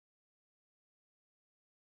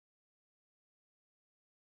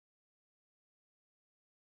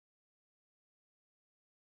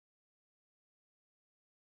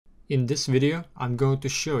In this video, I'm going to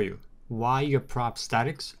show you why your prop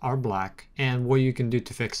statics are black and what you can do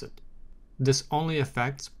to fix it. This only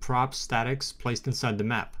affects prop statics placed inside the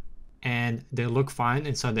map, and they look fine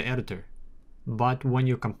inside the editor. But when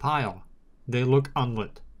you compile, they look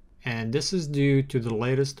unlit, and this is due to the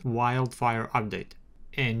latest Wildfire update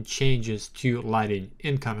and changes to lighting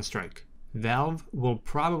in Counter-Strike. Valve will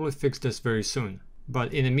probably fix this very soon,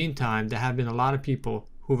 but in the meantime, there have been a lot of people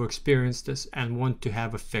who've experienced this and want to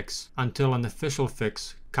have a fix until an official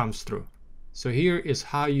fix comes through. So here is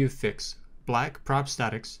how you fix black prop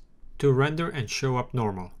statics to render and show up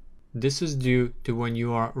normal. This is due to when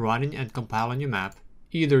you are running and compiling your map,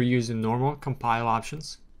 either using normal compile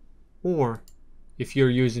options, or if you're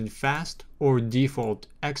using fast or default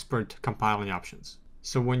expert compiling options.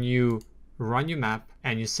 So when you run your map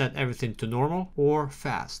and you set everything to normal or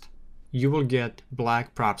fast, you will get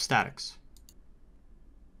black prop statics.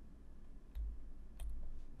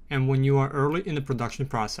 And when you are early in the production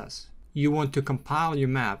process, you want to compile your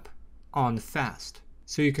map on fast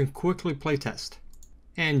so you can quickly playtest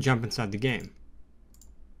and jump inside the game.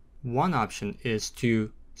 One option is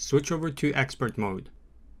to switch over to expert mode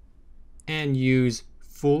and use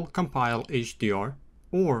full compile HDR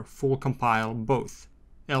or full compile both,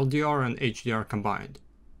 LDR and HDR combined.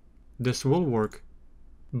 This will work,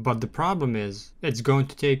 but the problem is it's going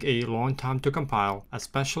to take a long time to compile,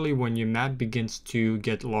 especially when your map begins to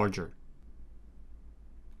get larger.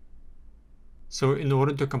 So in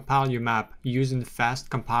order to compile your map using fast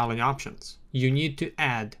compiling options, you need to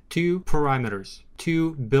add two parameters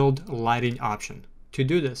to build lighting option. To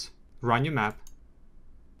do this, run your map,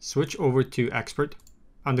 switch over to expert.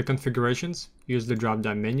 Under configurations, use the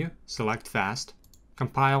drop-down menu, select fast,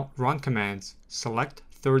 compile run commands, select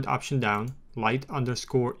third option down,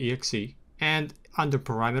 light_exe, and under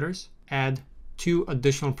parameters, add two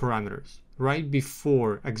additional parameters right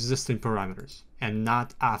before existing parameters and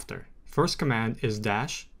not after. First command is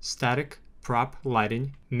dash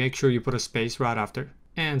StaticPropLighting, make sure you put a space right after,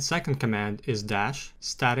 and second command is dash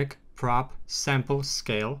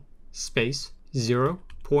StaticPropSampleScale space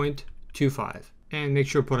 0.25, and make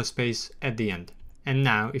sure to put a space at the end. And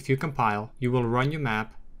now if you compile, you will run your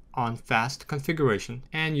map on fast configuration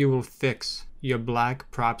and you will fix your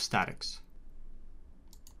black prop statics.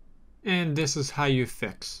 And this is how you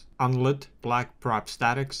fix unlit black prop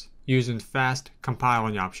statics using fast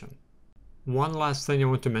compiling option. One last thing I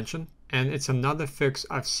want to mention, and it's another fix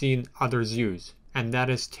I've seen others use, and that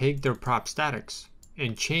is take their prop statics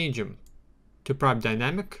and change them to prop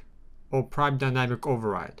dynamic or prop dynamic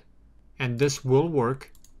override. And this will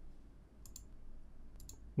work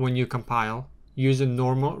when you compile using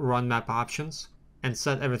normal run map options and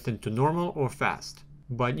set everything to normal or fast.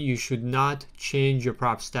 But you should not change your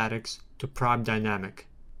prop statics to prop dynamic.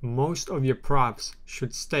 Most of your props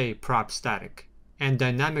should stay prop static, and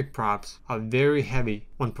dynamic props are very heavy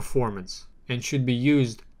on performance and should be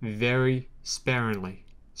used very sparingly.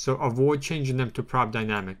 So avoid changing them to prop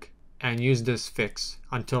dynamic and use this fix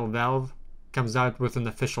until Valve comes out with an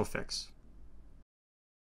official fix.